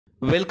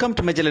Welcome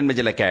to Magellan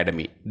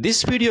Academy.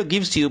 This video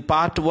gives you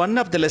part 1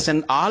 of the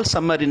lesson All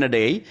Summer in a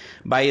Day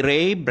by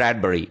Ray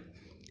Bradbury.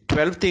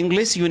 12th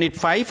English Unit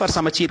 5 for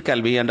Samacheer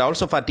Kalvi and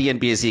also for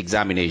TNPSC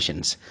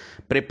examinations.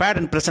 Prepared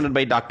and presented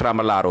by Dr.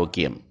 Amala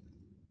Arokyam.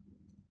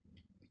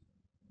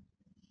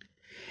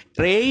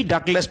 Ray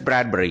Douglas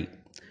Bradbury,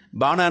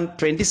 born on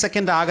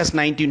 22nd August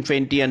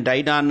 1920 and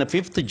died on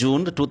 5th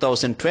June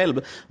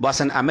 2012, was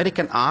an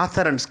American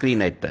author and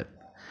screenwriter.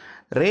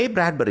 Ray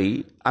Bradbury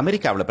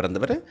அமெரிக்காவில்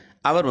பிறந்தவர்.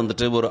 அவர்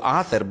வந்துட்டு ஒரு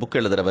author, book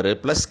எழுதுகிறவர்,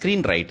 plus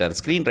screen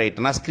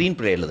ரைட்டர்னா screen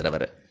play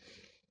எழுதுகிறவர்,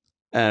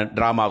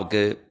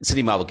 ட்ராமாவுக்கு,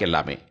 சினிமாவுக்கு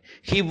எல்லாமே.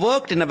 He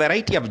worked in a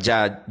variety of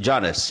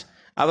genres.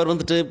 அவர்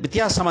வந்துட்டு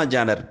வித்தியாசமான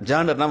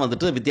ஜானர்னால்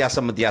வந்துட்டு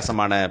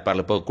வித்தியாசமான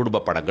பல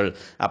குடும்ப படங்கள்,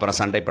 அப்புறம்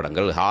சண்டை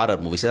படங்கள்,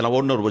 ஹாரர் மூவிஸ், இதெல்லாம்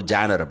ஒரு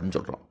ஜானர் அப்படின்னு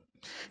சொல்கிறோம்.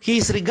 He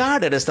is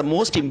regarded as the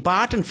most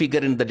important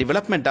figure in the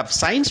development of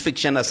science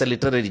fiction as a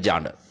literary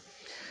genre.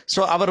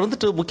 So அவர்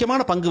வந்துட்டு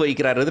முக்கியமான பங்கு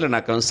வகிக்கிறார். இதில்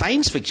நான்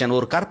சயின்ஸ் ஃபிக்ஷன்,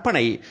 ஒரு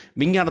கற்பனை,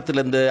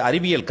 விஞ்ஞானத்திலேருந்து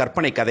அறிவியல்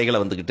கற்பனை கதைகளை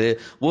வந்துக்கிட்டு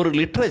ஒரு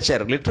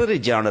லிட்ரரி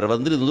ஜானர்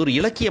வந்து ஒரு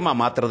இலக்கியமாக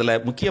மாற்றுறதுல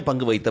முக்கிய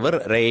பங்கு வகித்தவர்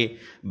ரே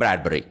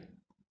Bradbury.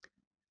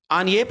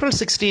 On April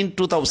 16,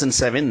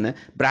 2007,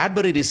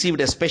 Bradbury received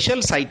a special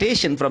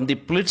citation from the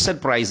Pulitzer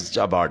Prize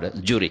Award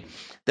jury.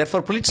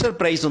 Therefore, Pulitzer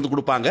Prize வந்து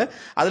கொடுப்பாங்க.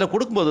 அதில்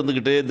கொடுக்கும்போது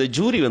வந்துக்கிட்டு இந்த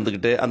ஜூரி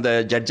வந்துக்கிட்டு அந்த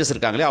ஜட்ஜஸ்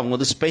இருக்காங்களே, அவங்க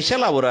வந்து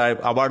ஸ்பெஷலாக ஒரு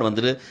அவார்டு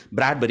வந்துட்டு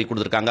பிராட்பரி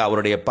கொடுத்துருக்காங்க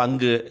அவருடைய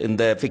பங்கு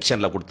இந்த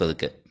ஃபிக்ஷனில்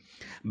கொடுத்ததுக்கு.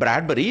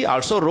 Bradbury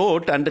also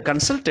wrote and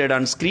consulted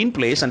on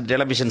screenplays and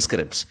television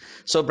scripts.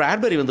 So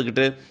Bradbury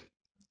வந்துக்கிட்டு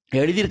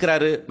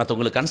எழுதியிருக்கிறாரு,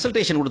 மற்றவங்களுக்கு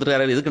கன்சல்டேஷன்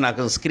கொடுத்துருக்காரு. இதுக்கு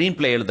நான் ஸ்க்ரீன்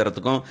பிளே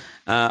எழுதுறதுக்கும்,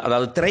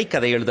 அதாவது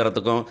திரைக்கதை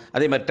எழுதுறதுக்கும்,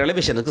 அதே மாதிரி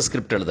டெலிவிஷனுக்கு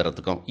ஸ்கிரிப்ட்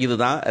எழுதுறதுக்கும்.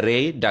 இதுதான் ரே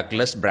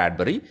Douglas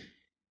Bradbury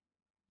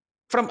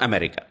from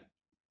America.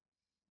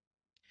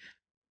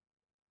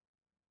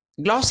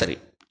 Glossary.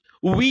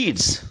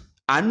 Weeds,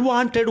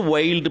 unwanted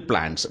wild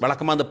plants.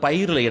 வழக்கமாக அந்த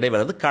பயிரில்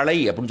இடைவெளி களை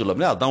அப்படின்னு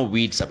சொல்லுவாங்க, அதுதான்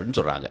வீட்ஸ் அப்படின்னு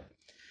சொல்கிறாங்க.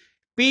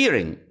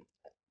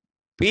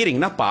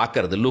 பீரிங்னா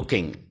பார்க்கறது,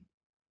 looking.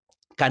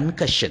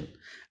 Concussion,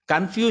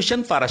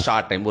 confusion for a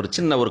short time. ஒரு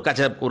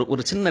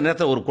சின்ன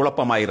நேரத்தில் ஒரு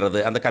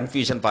குழப்பமாயிடுறது, அந்த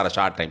confusion for a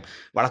short time.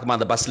 வழக்கமாக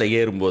அந்த பஸ்ஸில்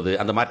ஏறும்போது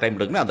அந்த மாதிரி டைம்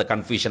இருக்குன்னா அந்த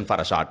confusion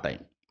for a short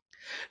time.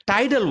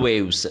 Tidal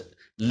waves,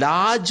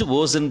 large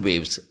ocean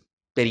waves,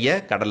 பெரிய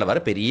கடலில் வர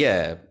பெரிய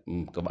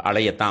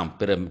அலையத்தான்,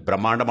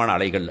 பிரம்மாண்டமான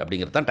அலைகள்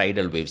அப்படிங்கிறது தான்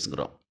டைடல்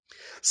வேவ்ஸுங்கிறோம்.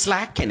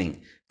 ஸ்லாக்கனிங்,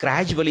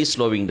 கிராஜுவலி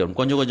ஸ்லோவிங் டவுன்,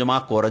 கொஞ்சம்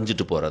கொஞ்சமாக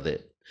குறைஞ்சிட்டு போகிறது.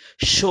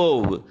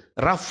 ஷோவ்,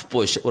 ரஃப்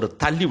புஷ், ஒரு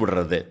தள்ளி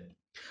விடுறது.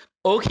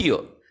 Ohio,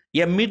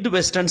 a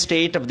mid-western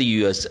state of the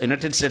US,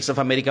 United states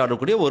of America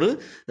இருக்கக்கூடிய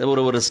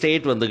ஒரு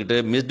ஸ்டேட் வந்துக்கிட்டு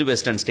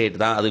மிட்-வெஸ்டர்ன் ஸ்டேட்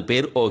தான், அதுக்கு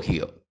பேர்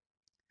Ohio.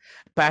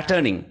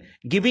 Patterning,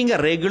 giving a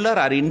regular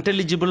R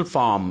intelligible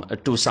form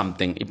to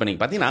something. இப்போ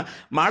நீங்கள் பார்த்தீங்கன்னா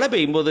மழை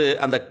பெய்யும்போது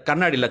அந்த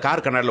கண்ணாடியில்,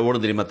 கார் கண்ணாடியில்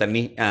ஓடும் தெரியுமா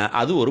தண்ணி,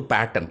 அது ஒரு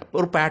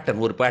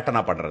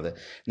பேட்டர்னாக பண்ணுறது.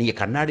 நீங்கள்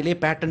கண்ணாடியிலே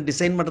பேட்டர்ன்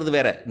டிசைன் பண்ணுறது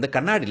வேறு, இந்த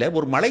கண்ணாடியில்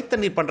ஒரு மழை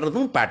தண்ணீர்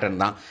பண்ணுறதும்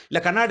பேட்டர்ன் தான்.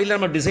 இல்லை கண்ணாடியில்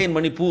நம்ம டிசைன்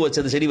பண்ணி பூ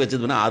வச்சது, செடி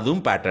வச்சதுன்னா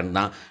அதுவும் பேட்டர்ன்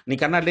தான். நீ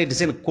கண்ணாடியிலே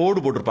டிசைன்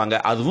கோடு போட்டிருப்பாங்க,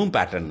 அதுவும்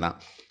பேட்டர்ன் தான்.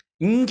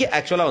 இங்கே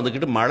ஆக்சுவலாக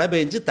வந்துக்கிட்டு மழை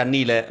பெஞ்சு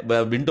தண்ணியில்,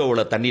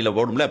 விண்டோவில் தண்ணியில்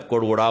ஓடும்ல,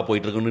 கோடாக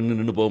போயிட்டு இருக்கு,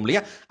 நின்று போகும்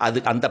இல்லையா, அது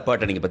அந்த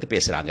பேட்டர்னிங்கை பற்றி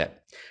பேசுகிறாங்க.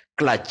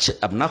 கிளச்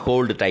அப்படின்னா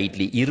ஹோல்டு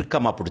டைட்லி,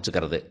 இறுக்கமாக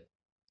பிடிச்சிக்கிறது.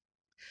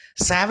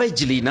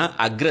 சாவேஜ்லினா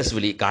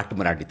அக்ரெசிவ்லி, காட்டு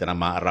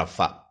மிராண்டித்தனமா,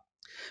 Rafah.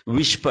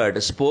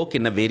 விஸ்பர்டு, spoke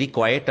in a very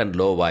quiet and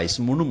low voice,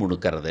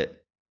 முணுக்கிறது,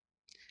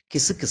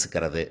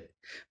 கிசுக்கிறது.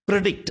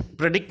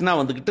 ப்ரெடிக்ட்னா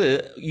வந்துக்கிட்டு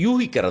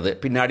யூகிக்கிறது,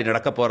 பின்னாடி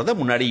நடக்க போகிறத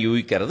முன்னாடி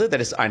யூகிக்கிறது,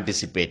 that is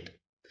anticipate.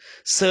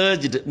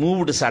 சர்ஜ்டு,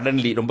 moved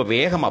suddenly, ரொம்ப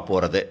வேகமாக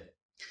போகிறது.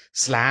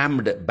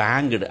 ஸ்லாம்டு,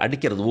 பேங்க்டு,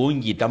 அடிக்கிறது,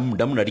 ஓங்கி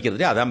டம்னு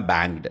அடிக்கிறது, அதான்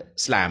பேங்க்டு,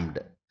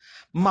 ஸ்லாம்டு.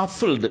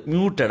 மஃபிள்டு,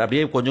 மியூட்டட்,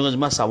 அப்படியே கொஞ்சம்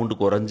கொஞ்சமாக சவுண்டு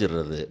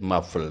குறைஞ்சிடுறது,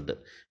 மஃபிள்டு.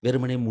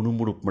 வெறுமனே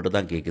முணுமுணுப்பு மட்டும்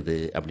தான் கேட்குது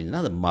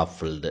அப்படின்னா அது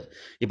மஃபிள்டு.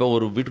 இப்போ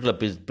ஒரு வீட்டுக்குள்ளே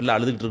பிள்ளை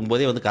அழுதுகிட்டு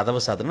இருக்கும்போதே வந்து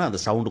கதவை சாத்தினா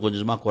அந்த சவுண்டு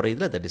கொஞ்சமாக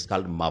குறையுதுல, தட் இஸ்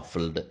கால்டு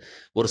மஃபிள்டு.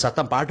 ஒரு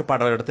சத்தம் பாட்டு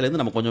பாடுற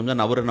இடத்துலேருந்து நம்ம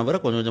கொஞ்சம் நவர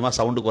கொஞ்சம் கொஞ்சமாக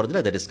sound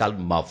குறைஞ்சில, that is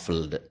called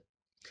மஃபிள்டு.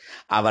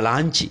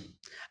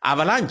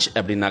 Avalanche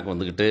அப்படின்னாக்க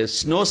வந்துக்கிட்டு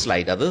ஸ்னோ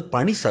ஸ்லைட், அதாவது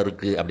பனி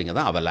சறுக்கு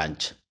அப்படிங்கிறதான்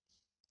அவலாஞ்ச்.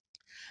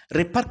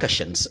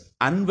 ரிப்பர்கஷன்ஸ்,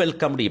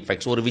 அன்வெல்கம்டு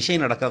எஃபெக்ட்ஸ், ஒரு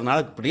விஷயம்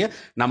நடக்கிறதுனால இப்படியே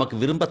நமக்கு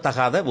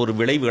விரும்பத்தகாத ஒரு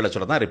விளைவுகளை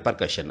சொல்ல தான்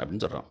ரிப்பர்கஷன்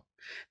அப்படின்னு சொல்கிறோம்.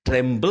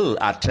 ட்ரெம்பிள்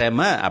ஆர் ட்ரெம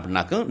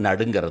அப்படின்னாக்க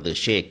நடுங்கிறது,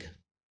 ஷேக்.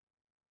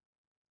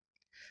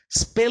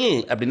 ஸ்பெல்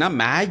அப்படின்னா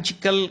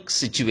மேஜிக்கல்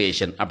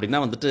சிச்சுவேஷன்,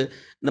 அப்படின்னா வந்துட்டு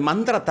இந்த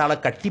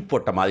மந்திரத்தால் கட்டி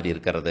போட்ட மாதிரி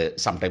இருக்கிறது,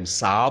 சம்டைம்ஸ்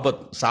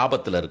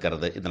சாபத்தில்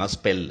இருக்கிறது, இதெல்லாம்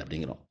ஸ்பெல்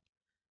அப்படிங்கிறோம்.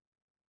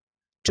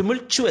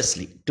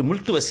 tumultuously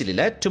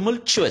இல்லை,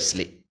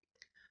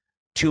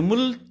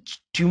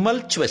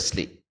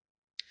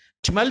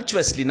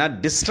 tumultuouslyனா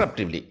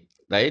டிஸ்ட்ரப்டிவ்லி,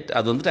 ரைட்.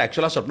 அது வந்துட்டு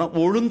ஆக்சுவலாக சொல்லணும்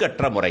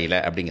ஒழுங்கற்ற முறையில்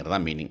அப்படிங்கிறது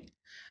தான் மீனிங்.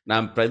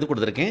 நான் இப்போ இது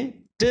கொடுத்துருக்கேன்,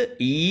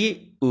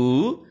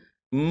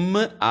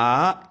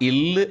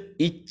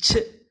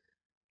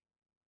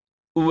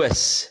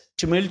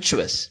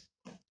 tumultuous.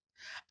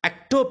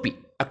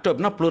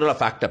 அக்டோபினா plural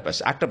of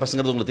octopus.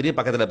 ஆக்டோபஸ்ங்கிறது உங்களுக்கு தெரியும்,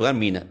 பக்கத்தில் இருக்க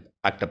மீன்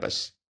ஆக்டோபஸ்.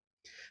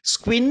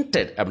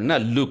 ஸ்குவிண்டட் அப்படின்னா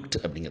லுக்ட்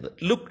அப்படிங்கிறது.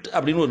 லுக்ட்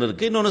அப்படின்னு ஒன்று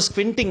இருக்குது. இன்னொன்று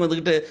ஸ்குவிண்டிங்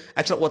வந்துக்கிட்டு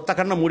ஆக்சுவலாக ஒத்த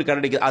கண்ணை மூடி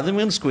கண்ணடிக்கிறது,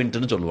 அதுமே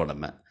ஸ்குவிண்ட்னு சொல்லுவோம்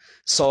நம்ம.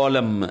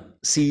 சோலம்,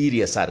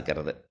 சீரியஸாக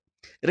இருக்கிறது.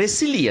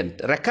 Resilient,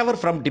 recover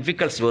from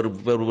difficulties.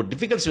 ஒரு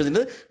டிஃபிகல்ட்ஸ்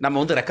வந்து நம்ம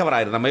வந்து ரெக்கவர்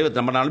ஆயிரும்,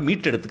 நம்மளால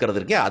மீட் எடுத்துக்கிறது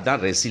இருக்கே,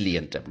 அதுதான்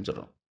ரெசிலியன்ட் அப்படின்னு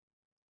சொல்கிறோம்.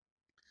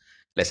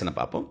 லெசனை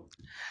பார்ப்போம்.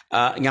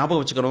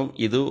 ஞாபகம் வச்சுக்கணும்,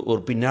 இது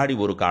ஒரு பின்னாடி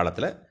ஒரு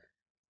காலத்தில்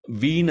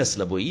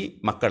வீனஸில் போய்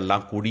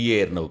மக்கள்லாம்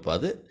குடியேறினப்போ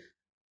அது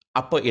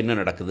அப்போ என்ன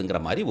நடக்குதுங்கிற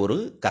மாதிரி ஒரு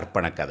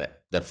கற்பனை கதை.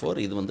 தர்ஃபோர்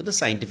இது வந்துட்டு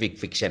சயின்டிஃபிக்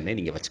ஃபிக்ஷன்னே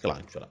நீங்கள் வச்சுக்கலாம்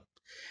ஆக்சுவலாக.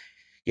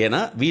 ஏன்னா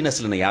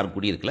வீனஸில் யாரும்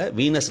குடியிருக்கல,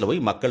 வீனஸில்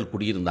போய் மக்கள்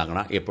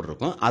குடியிருந்தாங்கன்னா எப்படி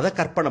இருக்கும் அதை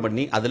கற்பனை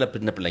பண்ணி அதில்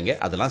பின்ன பிள்ளைங்க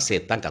அதெல்லாம்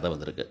சேர்த்தான் கதை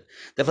வந்திருக்கு.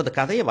 தர்ஃபோர் இந்த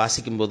கதையை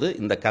வாசிக்கும்போது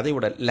இந்த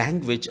கதையோட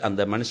லாங்குவேஜ்,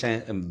 அந்த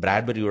மனுஷன்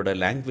பிராட்பரியோட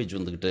லாங்குவேஜ்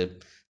வந்துக்கிட்டு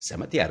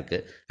செமத்தியாக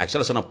இருக்குது.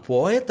 ஆக்சுவலாக சொன்னால்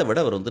போயத்தை விட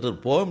அவர் வந்துட்டு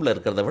போயமில்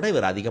இருக்கிறத விட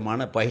இவர்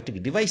அதிகமான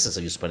பொயட்டிக்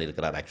டிவைசஸை யூஸ்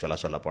பண்ணியிருக்கிறார்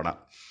ஆக்சுவலாக சொல்ல போனால்.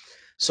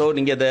 ஸோ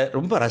நீங்கள் இதை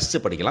ரொம்ப ரசித்து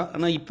படிக்கலாம்.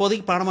 ஆனால்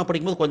இப்போதைக்கு பாடமாக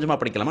படிக்கும்போது கொஞ்சமாக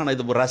படிக்கலாம். ஆனால்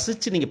இது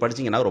ரசித்து நீங்கள்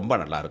படிச்சிங்கன்னா ரொம்ப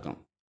நல்லாயிருக்கும்.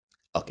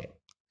 Okay,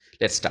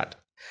 let's start.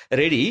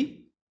 Ready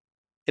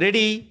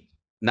ready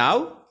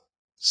now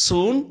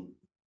சூன்.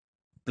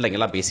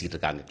 பிள்ளைங்கள்லாம் பேசிக்கிட்டு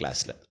இருக்காங்க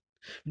கிளாஸில்.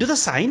 To the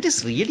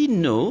scientist really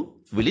no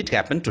will it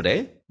happen today?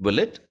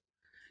 Will it?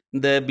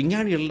 இந்த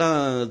விஞ்ஞானிகள்லாம்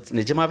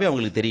நிஜமாவே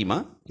அவங்களுக்கு தெரியுமா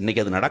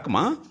இன்னைக்கு அது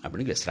நடக்குமா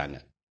அப்படின்னு பேசுகிறாங்க.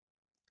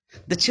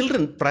 The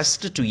children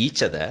pressed to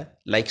each other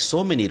like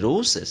so many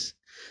roses,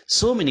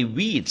 so many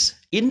weeds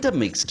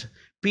intermixed,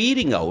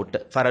 peering out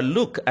for a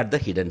look at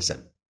the hidden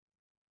sun.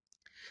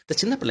 இந்த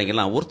சின்ன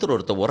பிள்ளைங்கள்லாம்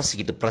ஒருத்தர்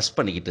உரசிக்கிட்டு ப்ரெஸ்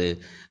பண்ணிக்கிட்டு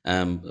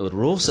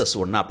ரோசஸ்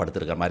ஒன்றா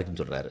படுத்துருக்கிற மாதிரின்னு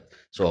சொல்கிறாரு.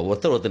 ஸோ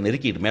ஒருத்தர்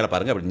நெருக்கிட்டு மேலே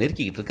பாருங்கள், அப்படி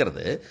நெருக்கிக்கிட்டு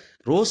இருக்கிறது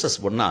ரோசஸ்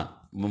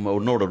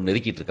ஒன்னோட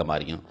நெருக்கிட்டு இருக்க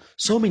மாதிரியும்,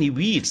 சோ மெனி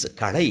வீட்ஸ்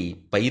களை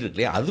பயிர்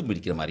இல்லையா அது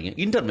மிடிக்கிற மாதிரியும்,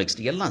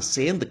 இன்டர்மிக்ஸ்ட் எல்லாம்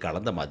சேர்ந்து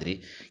கலந்த மாதிரி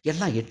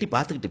எல்லாம் எட்டி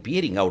பார்த்துக்கிட்டு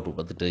பியரிங் அவுட்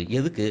வந்துட்டு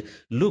எதுக்கு?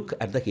 Look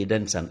at the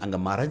hidden Sun, அங்கே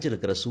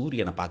மறைஞ்சிருக்கிற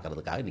சூரியனை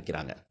பார்க்கறதுக்காக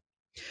நிற்கிறாங்க.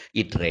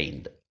 இட்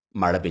ரெயின்ட்,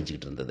 மழை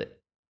பெஞ்சிக்கிட்டு இருந்தது.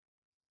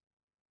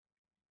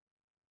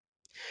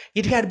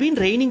 It had been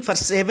raining for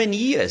 7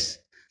 years.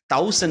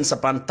 Thousands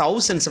upon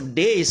thousands of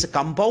days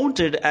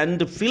compounded and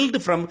filled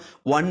from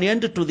one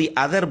end to the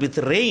other with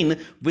rain,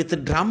 with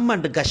drum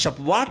and gush of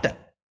water.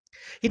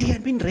 It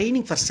had been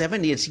raining for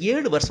 7 years.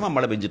 7 வருஷமா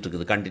மழை பெஞ்சிட்டு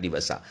இருக்குது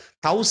கண்டினியூவஸா.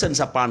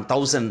 thousands upon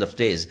thousands of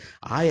days,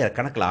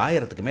 ஆயிரக்கணக்கில்,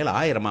 ஆயிரத்துக்கு மேலே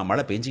ஆயிரமா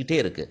மழை பெஞ்சிக்கிட்டே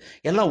இருக்கு.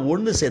 எல்லாம்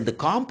ஒன்று சேர்ந்து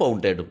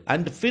காம்பவுண்டட்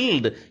அண்ட்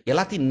ஃபில்டு,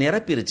 எல்லாத்தையும்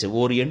நிரப்பிருச்சு.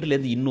 ஒரு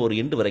எண்டுலேருந்து இன்னொரு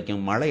எண்டு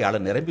வரைக்கும்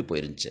மழையால் நிரம்பி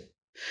போயிருந்துச்சு.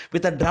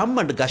 வித் அ ட்ரம்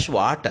அண்ட் கஷ்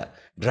வாட்டர்.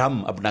 ட்ரம்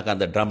அப்படின்னாக்கா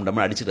அந்த ட்ரம்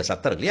ட்ரம் அடிச்சுக்கிற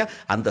சத்தம் இருக்கு இல்லையா,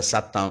 அந்த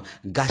சத்தம்.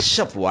 கஷ்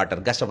ஆஃப்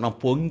வாட்டர், கஷ் அப்படின்னா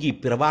பொங்கி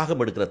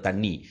பிரவாகம் எடுக்கிற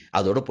தண்ணி,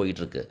 அதோடு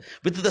போயிட்டு இருக்கு.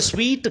 With the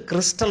sweet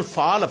crystal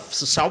fall of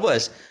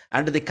showers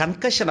and the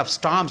concussion of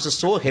storms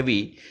so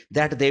heavy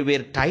that they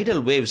were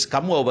tidal waves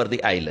come over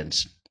the islands.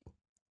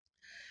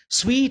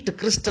 Sweet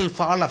crystal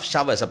fall of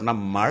showers அப்படின்னா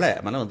மழை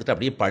வந்துட்டு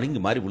அப்படியே பளிங்கு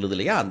மாதிரி விழுது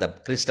இல்லையா, அந்த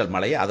கிறிஸ்டல்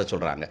மலையை அதை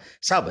சொல்கிறாங்க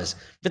showers.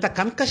 With a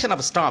concussion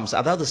of storms,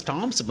 அதாவது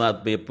ஸ்டார்ம்ஸ்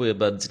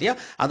சரியா,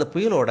 அந்த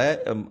புயலோட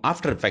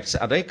ஆஃப்டர் எஃபெக்ட்ஸ்,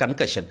 அதே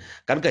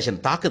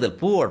கன்கஷன் தாக்குதல்,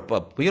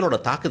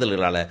 புயலோட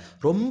தாக்குதல்களால்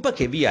ரொம்ப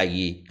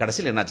ஹெவியாகி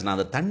கடைசியில் என்னாச்சுன்னா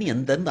அந்த தண்ணி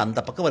எந்தெந்த அந்த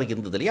பக்கம் வரைக்கும்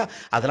இருந்தது இல்லையா,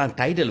 அதெல்லாம்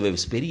டைடல்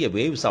வேவ்ஸ், பெரிய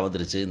வேவ்ஸாக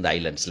வந்துருச்சு இந்த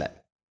ஐலண்ட்ஸில்.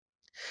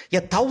 A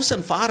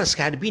 1000 forests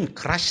had been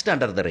crushed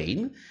under the rain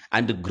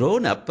and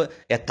grown up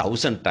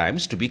 1,000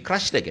 times to be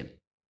crushed again.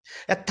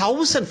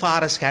 1,000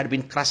 forests had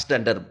been crushed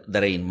under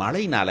the rain.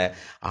 மழையினால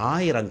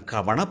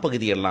 1000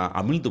 வனப்பகுதியெல்லாம்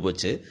அமிழ்ந்து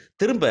போச்சு.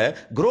 திரும்ப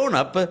grown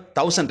up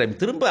 1000 times,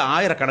 திரும்ப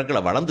 1000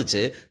 கணக்கில்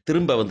வளர்ந்துச்சு,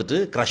 திரும்ப வந்துட்டு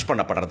crush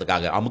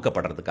பண்ணப்படுறதுக்காக,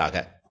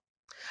 அமுக்கப்படுறதுக்காக.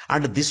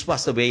 And this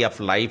was the way of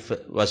life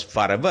was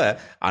forever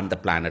on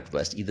the planet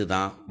Earth.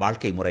 இதுதான்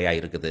வாழ்க்கை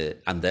முறையாக இருக்குது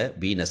அந்த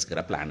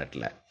வீனஸ்கிற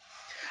பிளானட்ல.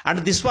 And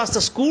this was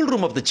the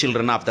schoolroom of the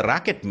children of the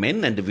rocket men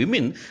and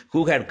women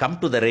who had come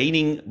to the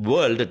reigning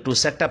world to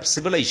set up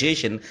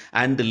civilization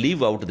and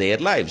live out their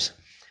lives.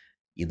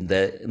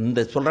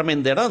 இந்த சொல்கிறமே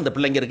இந்த இடம், அந்த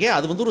பிள்ளைங்க இருக்கே,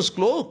 அது வந்து ஒரு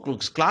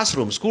கிளாஸ்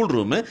ரூம், ஸ்கூல்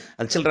ரூமு.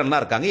 அந்த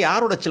சில்ட்ரன்லாம் இருக்காங்க.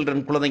 யாரோட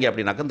சில்ட்ரன்? குழந்தைங்க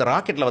அப்படின்னாக்க இந்த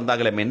ராக்கெட்டில்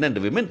வந்தாங்களே மென் அண்ட்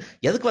விமன்.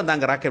 எதுக்கு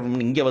வந்தாங்க ராக்கெட்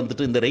விமன்? இங்கே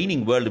வந்துட்டு இந்த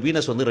ரெய்னிங் வேர்ல்டு,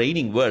 வீனஸ் வந்து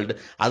ரெய்னிங் வேர்ல்டு,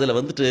 அதில்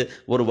வந்துட்டு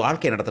ஒரு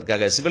வாழ்க்கை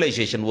நடத்துறதுக்காக,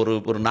 சிவிலைசேஷன்,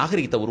 ஒரு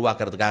நாகரிகத்தை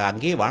உருவாக்குறதுக்காக,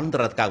 அங்கேயே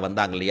வாழ்ந்துறதுக்காக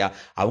வந்தாங்க இல்லையா,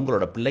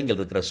 அவங்களோட பிள்ளைங்கள்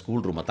இருக்கிற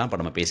ஸ்கூல் ரூமை தான்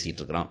இப்போ நம்ம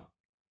பேசிகிட்டு இருக்கிறோம்.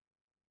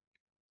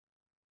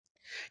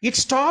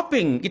 இட்ஸ்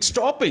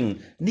ஸ்டாப்பிங்,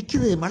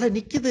 நிற்குது, மழை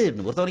நிற்குது.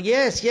 ஒருத்தவர்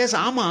எஸ்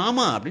ஆமா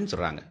அப்படின்னு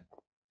சொல்கிறாங்க.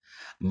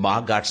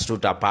 Margaret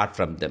stood apart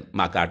from them.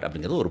 Margaret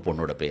அப்படிங்கிறது ஒரு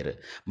பொண்ணோட பேர்.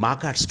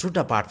 Margaret stood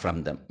apart from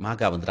them.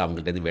 மாகா வந்துட்டு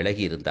அவங்கள்ட்ட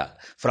விலகி இருந்தா.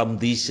 From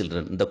these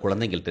children, இந்த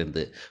குழந்தைங்கள்ட்ட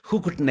இருந்து. Who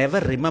could never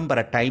remember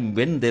a time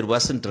when there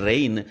wasn't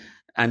rain.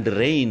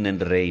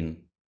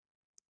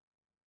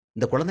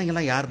 இந்த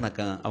குழந்தைங்கள்லாம்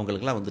யாருனாக்கா,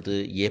 அவங்களுக்கெல்லாம் வந்துட்டு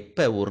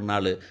எப்போ ஒரு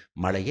நாள்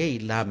மழையே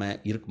இல்லாமல்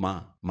இருக்குமா,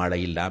 மழை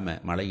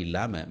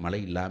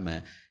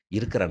இல்லாமல்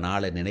இருக்கிற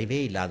நாளை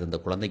நினைவே இல்லாத இந்த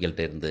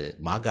குழந்தைகள்ட்ட இருந்து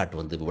மாகாட்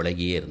வந்து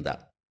விலகியே இருந்தா.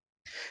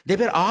 They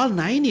were all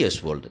 9 years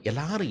old.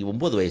 எல்லாரும்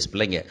 9 வயசு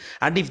பிள்ளைங்க.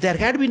 And if there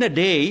had been a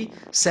day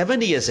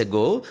 7 years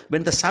ago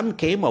when the sun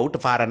came out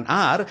for an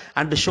hour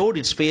and showed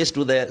its face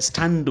to the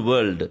stunned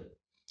world,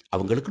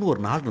 அவங்களுக்குன்னு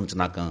ஒரு நாள்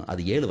இருந்துச்சுனாக்கா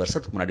அது 7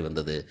 வருஷத்துக்கு முன்னாடி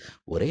வந்தது.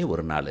 ஒரே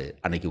ஒரு நாள்,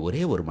 அன்னைக்கு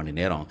ஒரே ஒரு மணி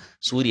நேரம்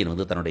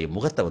சூரியன் தன்னுடைய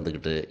முகத்தை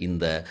வந்துக்கிட்டு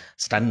இந்த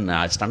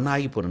ஸ்டன்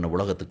ஆகி போன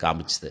உலகத்துக்கு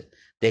காமிச்சுது.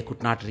 தே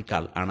குட் நாட்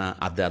ரிகால்.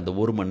 ஆனால் அந்த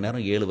ஒரு மணி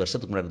நேரம் 7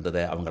 வருஷத்துக்கு முன்னாடி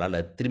இருந்ததை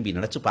அவங்களால திரும்பி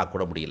நினச்சி பார்க்க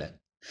கூட முடியல.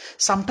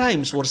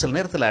 சம்டைம்ஸ் ஒரு சில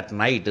நேரத்தில் அட்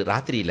நைட்,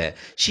 ராத்திரியில்,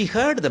 ஷி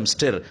ஹர்ட் தம்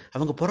ஸ்டிர்,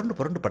 அவங்க புரண்டு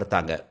புரண்டு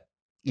படுத்தாங்க.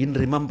 இன்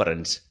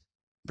ரிமெம்பரன்ஸ்,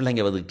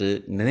 பிள்ளைங்க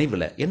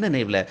நினைவில், என்ன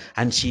நினைவில்?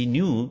 And she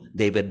new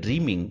they var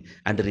dreaming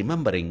and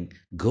remembering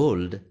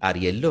gold R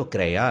yellow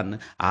crayon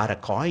R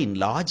a coin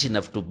large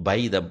enough to by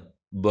the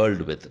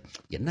world with.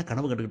 என்ன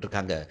கனவு கண்டுகிட்டு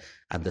இருக்காங்க?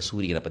 அந்த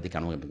சூரியனை பற்றி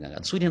கனவு கண்டுருக்காங்க.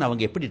 அந்த சூரியன்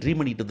அவங்க எப்படி ட்ரீம்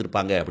பண்ணிட்டு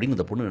இருந்திருப்பாங்க அப்படின்னு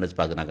இந்த பொண்ணு நினச்சி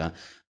பார்க்குறாங்க.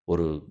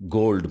 ஒரு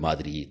கோல்டு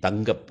மாதிரி,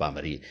 தங்கப்பா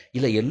மாதிரி,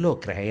 இல்லை எல்லோ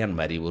கிரேயான்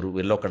மாதிரி, ஒரு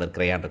எல்லோ கலர்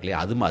கிரேயான் இருக்கு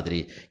இல்லையா, அது மாதிரி,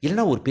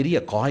 இல்லைன்னா ஒரு பெரிய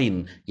காயின்.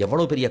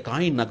 எவ்வளோ பெரிய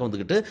காயின்னாக்கா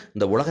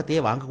இந்த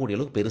உலகத்தையே வாங்கக்கூடிய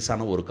அளவுக்கு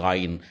பெருசான ஒரு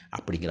காயின்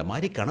அப்படிங்கிற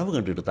மாதிரி கனவு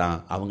கண்டுட்டு தான்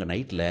அவங்க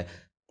நைட்டில்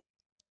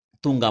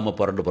தூங்காமல்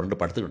புரண்டு புரண்டு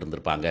படுத்துக்கிட்டு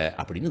இருந்திருப்பாங்க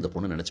அப்படின்னு இந்த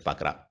பொண்ணு நினச்சி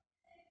பார்க்குறான்.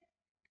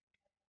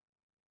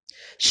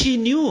 She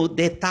knew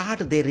they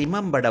thought they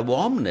remembered a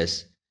warmness,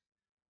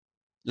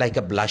 like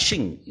a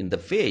blushing in the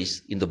face,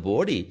 in the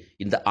body,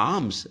 in the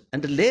arms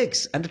and the legs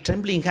and the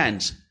trembling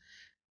hands.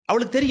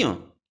 அவளுக்கு தெரியும்,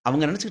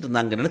 அவங்க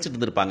நினச்சிட்டு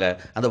இருந்திருப்பாங்க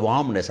அந்த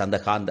வார்ம்னஸ், அந்த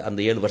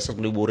அந்த 7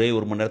 வருஷத்துக்குள்ளே ஒரே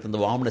ஒரு மணி நேரத்தில்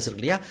அந்த வார்ம்னஸ்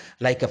இருக்கு இல்லையா,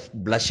 லைக் அ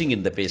பிளஷிங்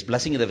இன் த ஃபேஸ்.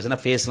 பிளஷிங் இன் த ஃபேஸ்னா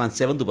ஃபேஸ்லாம்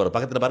செவந்து போகிற,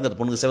 பக்கத்தில் பாருங்க அந்த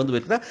பொண்ணுக்கு செவந்து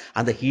போயிருக்குதா,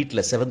 அந்த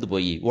ஹீட்டில் செவந்து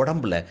போய்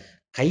உடம்புல,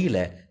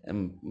 கையில்,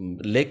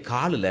 லெக்,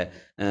 காலில்,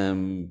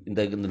 இந்த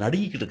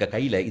நடுங்கிக்கிட்டு இருக்க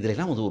கையில்,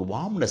 இதுலலாம் ஒரு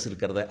வார்ம்னஸ்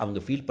இருக்கிறத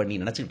அவங்க ஃபீல்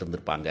பண்ணி நினச்சிக்கிட்டு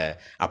இருந்திருப்பாங்க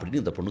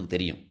அப்படின்னு இந்த பொண்ணுக்கு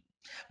தெரியும்.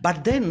 But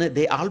then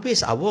they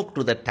always evoke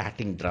to the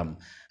dotting drum.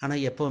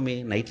 ஆனால் எப்போவுமே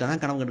நைட்டில்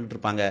தான் கனவு கண்டுகிட்டு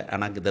இருப்பாங்க.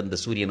 ஆனால் இந்த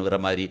சூரியன் வர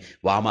மாதிரி,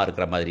 வாமா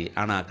இருக்கிற மாதிரி.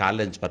 ஆனால்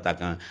காலேஜ்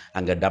பார்த்தாக்கா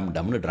அங்கே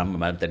டம்னு ட்ரம்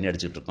மாதிரி தண்ணி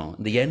அடிச்சுட்டு இருக்கோம்.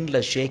 இந்த எண்ட்ல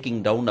shaking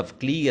down of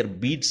clear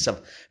beads of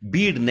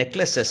beat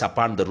necklaces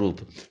upon the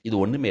Roop. இது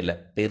ஒன்றுமே இல்லை,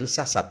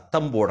 பெருசாக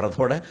சத்தம்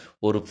போடுறதோட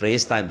ஒரு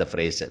ஃப்ரேஸ் தான் இந்த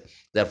phrase.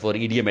 therefore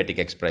idiomatic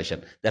expression.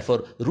 therefore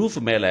roof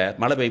மேலே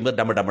மழை பெய்யும்போது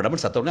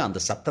டம்மு சத்தம்னு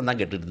அந்த சத்தம்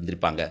தான் கேட்டுட்டு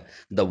இருந்திருப்பாங்க.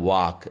 இந்த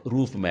வாக்,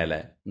 ரூஃப் மேலே,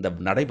 இந்த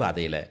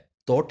நடைபாதையில்,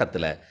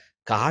 தோட்டத்தில்,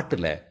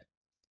 காட்டில்.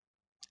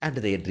 அண்ட்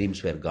their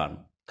ட்ரீம்ஸ் வேர் கான்.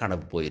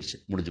 கனவு போயிடுச்சு,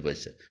 முடிஞ்சு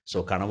போயிடுச்சு. ஸோ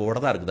கனவோட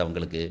தான் இருக்குது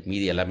அவங்களுக்கு.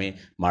 மீதி எல்லாமே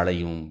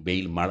மழையும்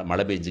வெயில்,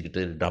 மழை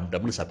பெஞ்சிக்கிட்டு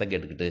டம்னு சத்தம்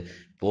கேட்டுக்கிட்டு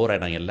போகிற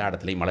இடம் எல்லா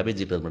இடத்துலையும் மழை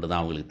பெஞ்சிக்கிட்டு மட்டும்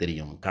தான் அவங்களுக்கு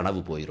தெரியும்.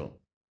 கனவு போயிடும்.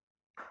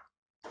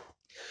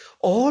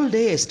 All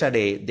day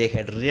yesterday they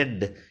had read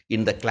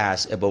in the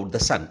class about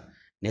the sun.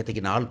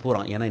 நேற்றுக்கு நாள் பூரா,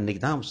 ஏன்னா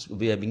இன்றைக்கி தான்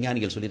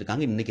விஞ்ஞானிகள்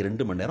சொல்லியிருக்காங்க இன்றைக்கி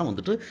 2 மணி நேரம்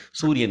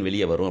சூரியன்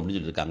வெளியே வரும் அப்படின்னு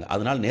சொல்லியிருக்காங்க.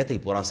 அதனால்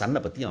நேற்றுக்கு பூரா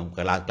சன்னை பற்றி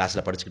அவங்க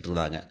கிளாஸில் படிச்சுக்கிட்டு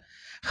இருந்தாங்க.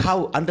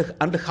 Have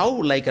and how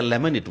like a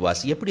lemon it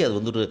was. எப்படி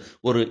அது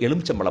ஒரு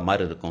எலுமிச்சம்பழம்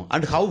மாதிரி இருக்கும்.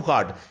 அண்ட் ஹவ்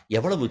ஹாட்,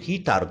 எவ்வளவு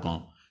ஹீட்டாக இருக்கும்.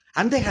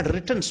 And they had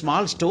written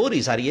small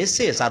stories are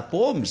essays R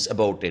poems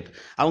about it.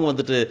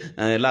 அவங்க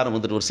எல்லாரும்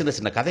ஒரு சின்ன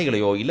சின்ன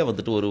கதைகளையோ, இல்லை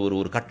ஒரு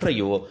ஒரு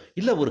கட்டுரையோ,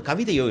 இல்லை ஒரு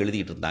கவிதையோ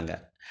எழுதிட்டு இருந்தாங்க.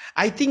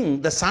 I think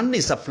the Sun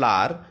is a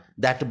flower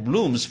that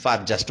blooms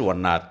for just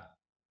 1 hour.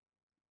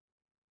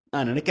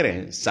 நான் நினைக்கிறேன்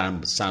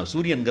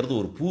சூரியன்கிறது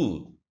ஒரு பூ.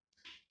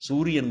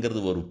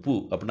 சூரியன்கிறது ஒரு பூ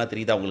அப்படின்னா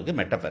தெரியுதா உங்களுக்கு?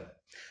 Metaphor.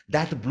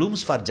 That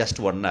blooms for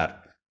just 1 hour.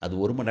 அது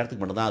 1 மணி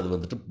நேரத்துக்கு மட்டும் தான்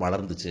அது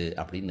வளர்ந்துச்சு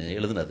அப்படின்னு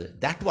எழுதுனது.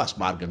 தட் வாஸ்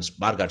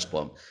மார்காட்ஸ்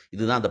போம்.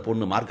 இதுதான் அந்த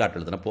பொண்ணு மார்காட்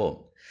எழுதின போம்.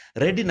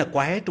 Red in a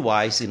quiet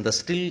voice in the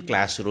still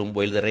class room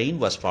while the rain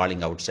was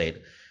falling outside.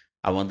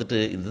 அவன்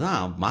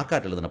இதுதான்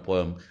மார்காட் எழுதின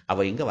போம்.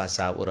 அவள் எங்கே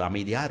வாசா? ஒரு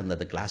அமைதியாக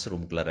இருந்தது கிளாஸ்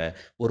ரூம்குள்ளே,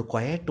 ஒரு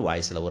குவயட்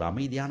வாய்ஸில், ஒரு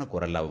அமைதியான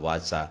குரலில் அவள்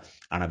வாசா.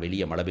 ஆனால்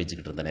வெளியே மழை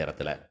பெஞ்சிக்கிட்டு இருந்த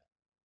நேரத்தில்.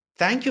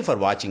 தேங்க்யூ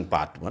ஃபார் வாட்சிங்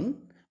part 1.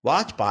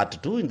 Watch part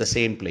 2 in the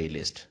same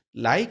playlist.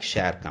 Like,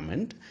 share,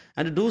 comment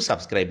and do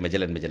subscribe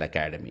Magellan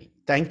Academy.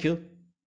 Thank you.